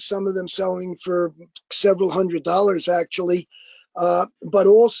patches, some of them selling for several $100s actually, but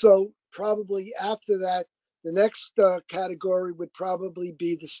also probably after that, the next category would probably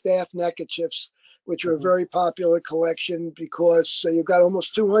be the staff neckerchiefs, which are a very popular collection, because you've got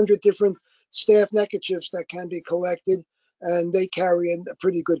almost 200 different staff neckerchiefs that can be collected, and they carry a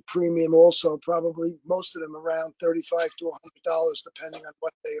pretty good premium also, probably most of them around $35 to $100, depending on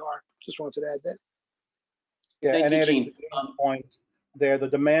what they are. Just wanted to add that. Yeah, Thank and you, adding Gene. to Gene's point there, the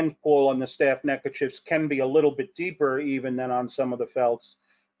demand pool on the staff neckerchiefs can be a little bit deeper even than on some of the felts,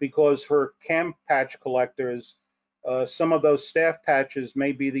 because for camp patch collectors, some of those staff patches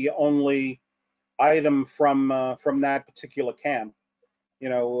may be the only item from that particular camp. You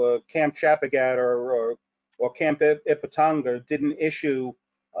know, Camp Chapagat or Camp Ipatanga didn't issue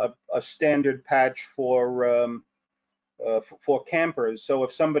a standard patch for campers. So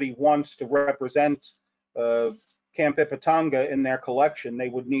if somebody wants to represent Camp Ipatanga in their collection, they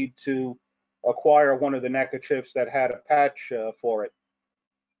would need to acquire one of the neckerchiefs that had a patch for it.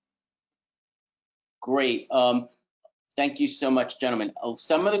 Great. Thank you so much, gentlemen.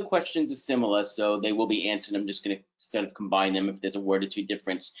 Some of the questions are similar, so they will be answered. I'm just going to sort of combine them if there's a word or two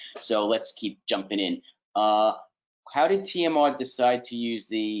difference. So let's keep jumping in. How did TMR decide to use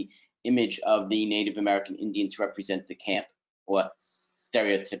the image of the Native American Indian to represent the camp, or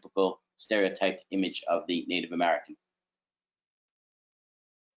stereotyped image of the Native American?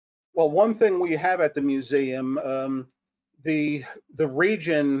 Well, one thing we have at the museum, the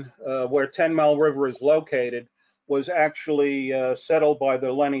region where 10 Mile River is located was actually settled by the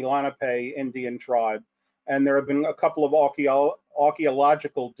Lenni Lenape Indian tribe, and there have been a couple of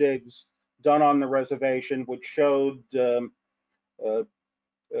archaeological digs done on the reservation, which showed the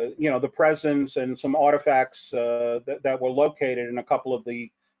presence and some artifacts that were located in a couple of the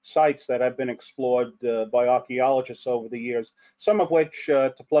sites that have been explored by archaeologists over the years, some of which,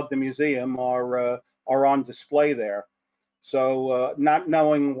 to plug the museum, are on display there. So not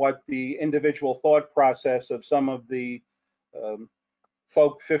knowing what the individual thought process of some of the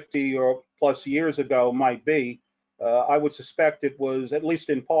folk 50 or plus years ago might be, I would suspect it was at least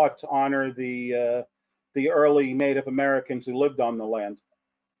in part to honor the early Native Americans who lived on the land.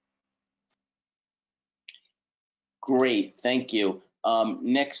 Great, thank you.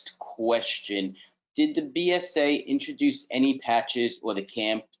 Next question. Did the BSA introduce any patches or the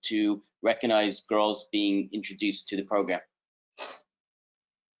camp to recognize girls being introduced to the program?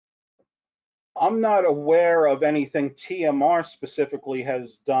 I'm not aware of anything TMR specifically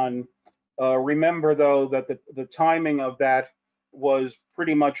has done. Remember, though, that the timing of that was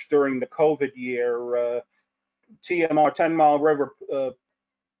pretty much during the COVID year. TMR, 10 Mile River,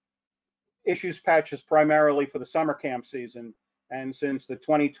 issues patches primarily for the summer camp season. And since the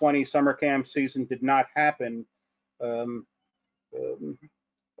 2020 summer camp season did not happen, um,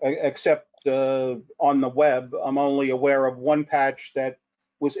 except on the web, I'm only aware of one patch that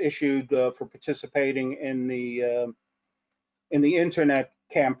was issued for participating in the internet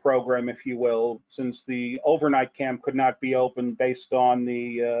camp program, if you will, since the overnight camp could not be open based on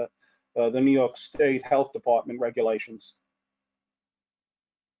the New York State Health Department regulations.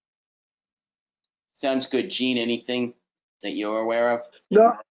 Sounds good. Gene, anything that you're aware of?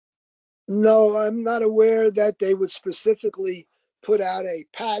 No, I'm not aware that they would specifically put out a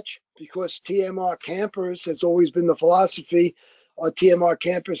patch, because TMR campers has always been the philosophy, are TMR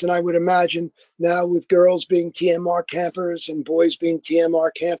campers. And I would imagine now, with girls being TMR campers and boys being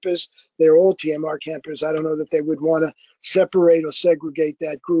TMR campers, they're all TMR campers. I don't know that they would want to separate or segregate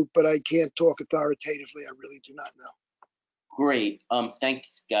that group, but I can't talk authoritatively. I really do not know. Great.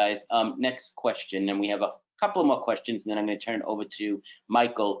 Thanks, guys. Next question, and we have a couple more questions, and then I'm going to turn it over to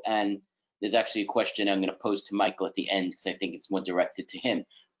Michael. And there's actually a question I'm going to pose to Michael at the end, because I think it's more directed to him.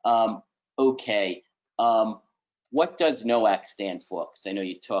 Okay. What does NOAC stand for? Because I know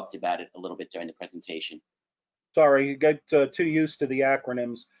you talked about it a little bit during the presentation. Sorry, you get too used to the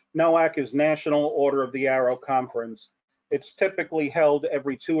acronyms. NOAC is National Order of the Arrow Conference. It's typically held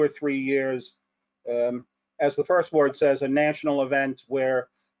every 2 or 3 years. As the first word says, a national event where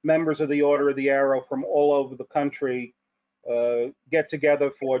members of the Order of the Arrow from all over the country get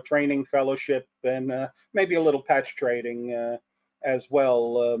together for training, fellowship, and maybe a little patch trading as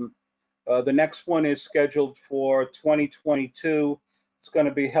well. The next one is scheduled for 2022. It's going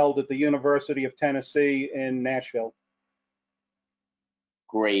to be held at the University of Tennessee in Nashville.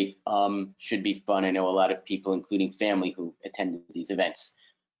 Great. Should be fun. I know a lot of people, including family, who've attended these events.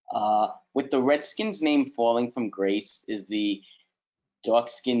 With the Redskins name falling from grace, is the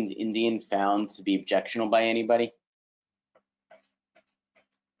dark-skinned Indian found to be objectionable by anybody?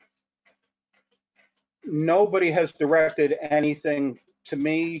 Nobody has directed anything to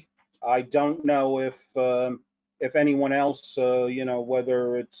me. I don't know if anyone else,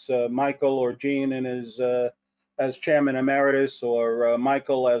 whether it's Michael or Gene and as chairman emeritus, or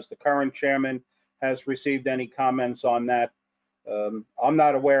Michael as the current chairman, has received any comments on that. I'm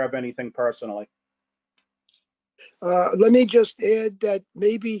not aware of anything personally. Let me just add that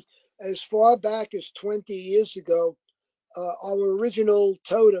maybe as far back as 20 years ago, our original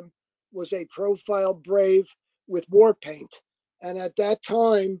totem was a profile brave with war paint. And at that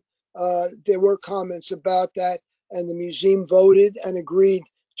time, there were comments about that, and the museum voted and agreed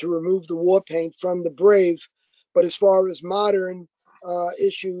to remove the war paint from the brave. But as far as modern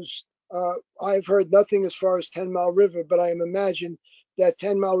issues, I've heard nothing as far as 10 Mile River, but I imagine that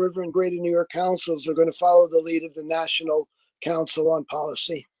 10 Mile River and Greater New York councils are going to follow the lead of the National Council on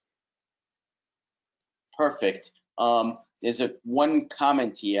Policy. Perfect. There's one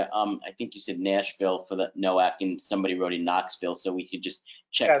comment here. I think you said Nashville for the NOAC, and somebody wrote in Knoxville, so we could just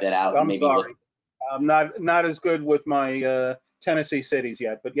check Yes, that out. I'm Maybe sorry. I'm not as good with my Tennessee cities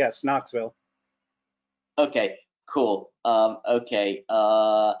yet, but yes, Knoxville. Okay, cool. Okay.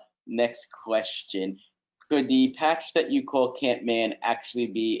 Next question. Could the patch that you call Camp Man actually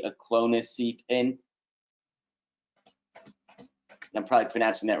be a clonacy pin? I'm probably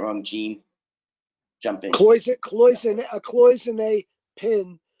pronouncing that wrong, Gene. Jump in. A cloisonne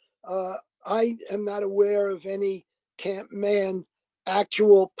pin. I am not aware of any Camp Man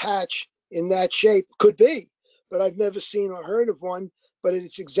actual patch in that shape. Could be, but I've never seen or heard of one. But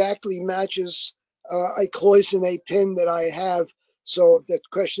it exactly matches a cloisonne pin that I have. So that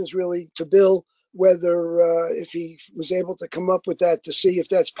question is really to Bill, whether if he was able to come up with that, to see if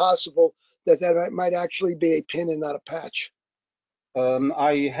that's possible, that might actually be a pin and not a patch.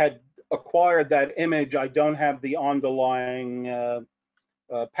 I had acquired that image. I don't have the underlying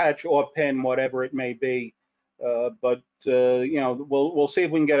patch or pin, whatever it may be. But you know, we'll see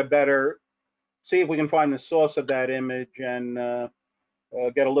if we can get see if we can find the source of that image and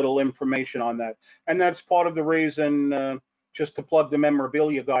get a little information on that. And that's part of the reason, just to plug the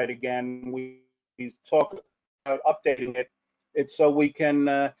memorabilia guide again, we talk about updating it. It's so we can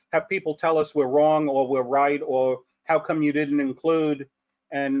have people tell us we're wrong or we're right, or how come you didn't include,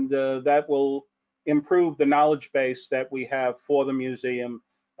 and that will improve the knowledge base that we have for the museum.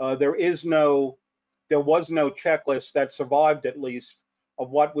 There was no checklist that survived, at least,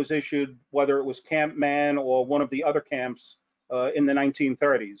 of what was issued, whether it was Camp Man or one of the other camps in the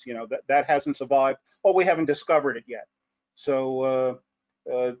 1930s. You know, that hasn't survived, or we haven't discovered it yet. So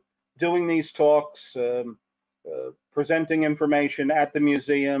doing these talks, presenting information at the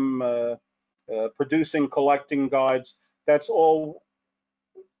museum, producing collecting guides, that's all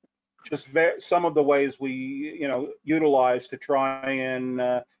just some of the ways we utilize to try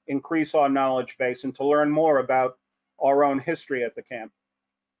and increase our knowledge base and to learn more about our own history at the camp.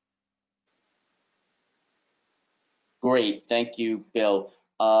 Great, thank you, Bill.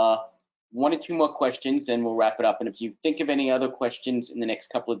 One or two more questions, then we'll wrap it up. And if you think of any other questions in the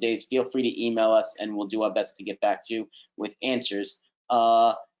next couple of days, feel free to email us and we'll do our best to get back to you with answers.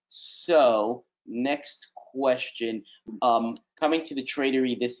 So next question, coming to the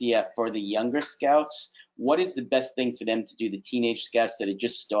tradery this year for the younger scouts, what is the best thing for them to do, the teenage scouts that are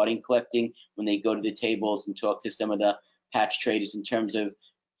just starting collecting, when they go to the tables and talk to some of the patch traders, in terms of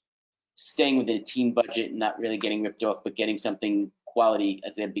staying within a teen budget and not really getting ripped off, but getting something quality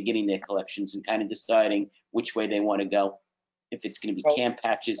as they're beginning their collections and kind of deciding which way they want to go, if it's going to be camp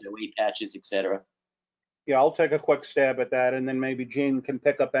patches, away patches, etc. Yeah, I'll take a quick stab at that, and then maybe Gene can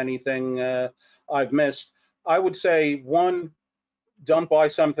pick up anything I've missed. I would say, one, don't buy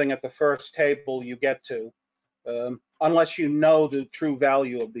something at the first table you get to, unless you know the true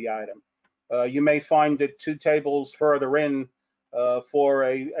value of the item. You may find it 2 tables further in for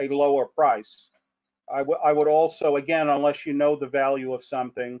a lower price. I would also, again, unless you know the value of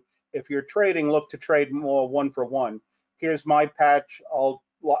something, if you're trading, look to trade more 1 for 1. Here's my patch.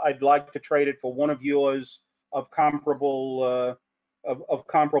 I'd like to trade it for one of yours of comparable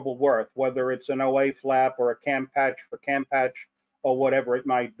comparable worth, whether it's an OA flap or a camp patch for camp patch or whatever it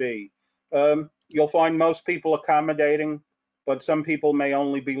might be. You'll find most people accommodating, but some people may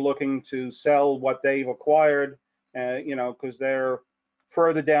only be looking to sell what they've acquired, because they're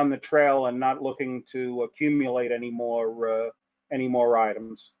further down the trail and not looking to accumulate any more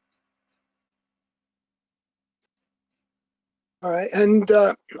items. All right, and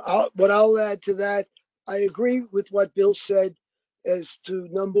what I'll add to that, I agree with what Bill said as to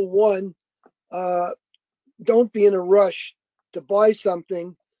number one, don't be in a rush to buy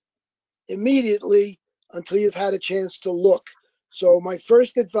something immediately until you've had a chance to look. So my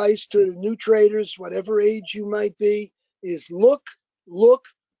first advice to the new traders, whatever age you might be, is look,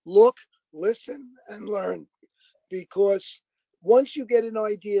 listen, and learn. Because once you get an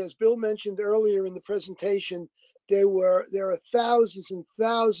idea, as Bill mentioned earlier in the presentation, there are thousands and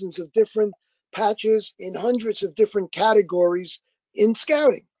thousands of different patches in hundreds of different categories in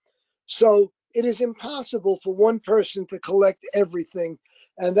scouting. So it is impossible for one person to collect everything.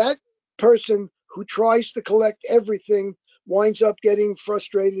 And that person who tries to collect everything winds up getting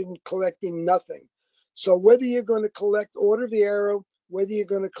frustrated and collecting nothing. So whether you're going to collect Order of the Arrow, whether you're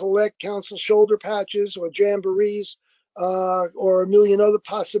going to collect Council shoulder patches or jamborees, or a million other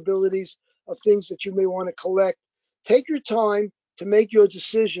possibilities of things that you may want to collect, take your time to make your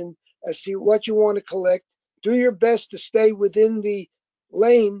decision as to what you want to collect. Do your best to stay within the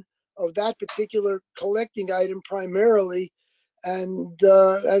lane of that particular collecting item primarily. And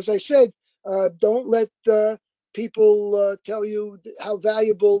as I said, don't let people tell you how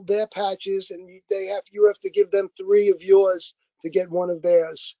valuable their patch is, and you have to give them 3 of yours to get 1 of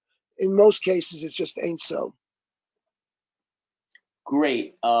theirs. In most cases, it just ain't so.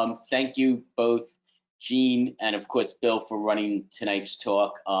 Great. Thank you both, Gene and of course Bill, for running tonight's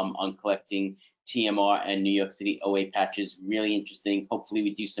talk on collecting TMR and New York City OA patches. Really interesting. Hopefully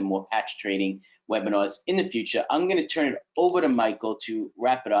we do some more patch trading webinars in the future. I'm going to turn it over to Michael to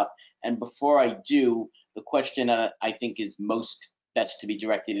wrap it up. And before I do, the question I think is most best to be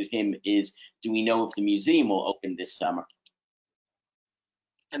directed at him is, do we know if the museum will open this summer?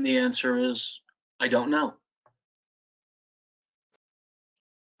 And the answer is, I don't know.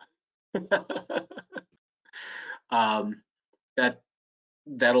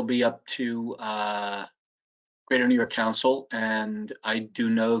 That'll be up to Greater New York Council, and I do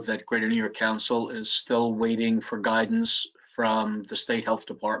know that Greater New York Council is still waiting for guidance from the State Health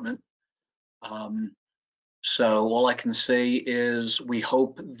Department. So all I can say is we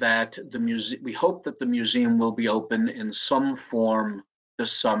hope that the museum will be open in some form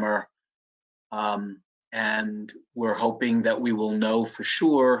this summer, and we're hoping that we will know for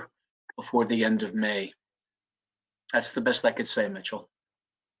sure before the end of May. That's the best I could say, Mitchell.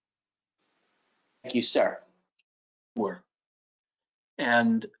 Thank you, sir. Sure.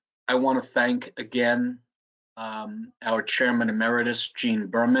 And I want to thank again our Chairman Emeritus, Gene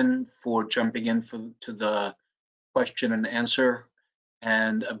Berman, for jumping in to the question and answer.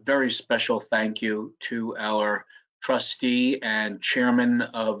 And a very special thank you to our trustee and chairman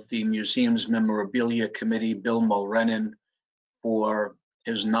of the museum's memorabilia committee, Bill Mulrennan, for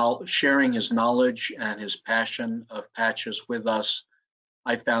his sharing his knowledge and his passion of patches with us.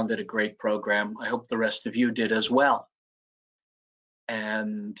 I found it a great program. I hope the rest of you did as well.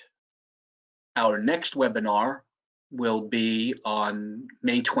 And our next webinar will be on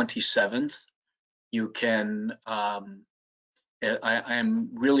May 27th. You can, I'm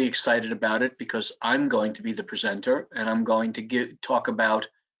really excited about it because I'm going to be the presenter and I'm going to talk about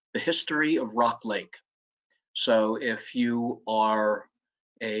the history of Rock Lake. So if you are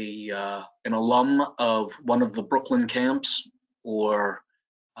an alum of one of the Brooklyn camps or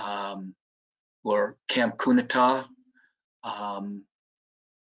Camp Kunita,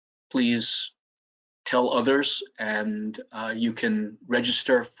 please tell others, and you can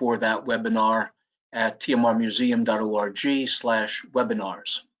register for that webinar at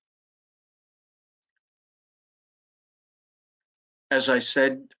tmrmuseum.org/webinars. As I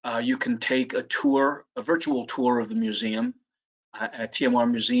said, you can take a virtual tour of the museum at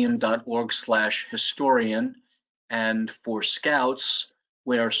tmrmuseum.org/historian. And for Scouts,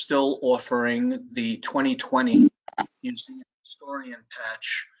 we are still offering the 2020 Museum Historian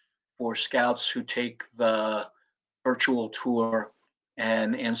patch for Scouts who take the virtual tour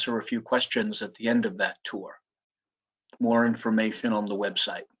and answer a few questions at the end of that tour. More information on the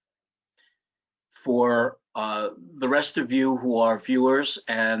website. For the rest of you who are viewers,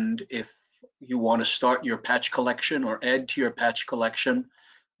 and if you want to start your patch collection or add to your patch collection,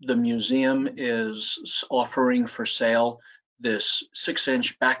 the museum is offering for sale this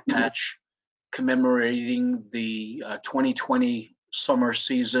 6-inch back patch commemorating the 2020 summer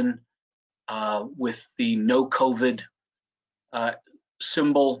season with the no COVID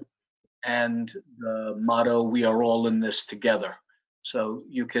symbol and the motto, "We are all in this together." So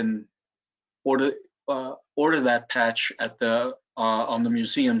you can order that patch at on the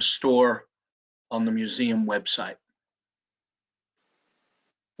museum store on the museum website.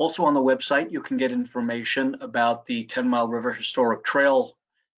 Also on the website, you can get information about the 10 Mile River Historic Trail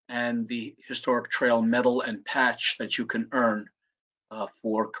and the Historic Trail medal and patch that you can earn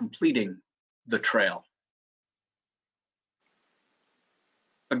for completing the trail.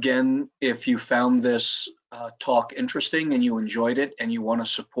 Again, if you found this talk interesting and you enjoyed it and you want to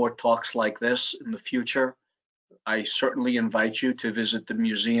support talks like this in the future, I certainly invite you to visit the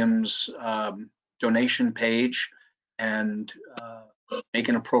museum's donation page and make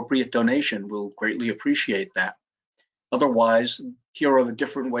an appropriate donation. We'll greatly appreciate that. Otherwise, here are the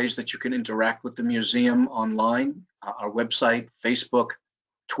different ways that you can interact with the museum online, our website, Facebook,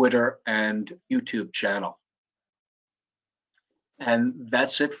 Twitter, and YouTube channel. And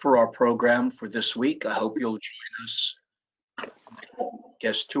that's it for our program for this week. I hope you'll join us, I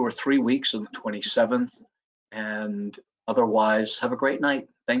guess, 2 or 3 weeks on the 27th. And otherwise, have a great night.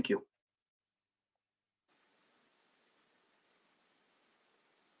 Thank you.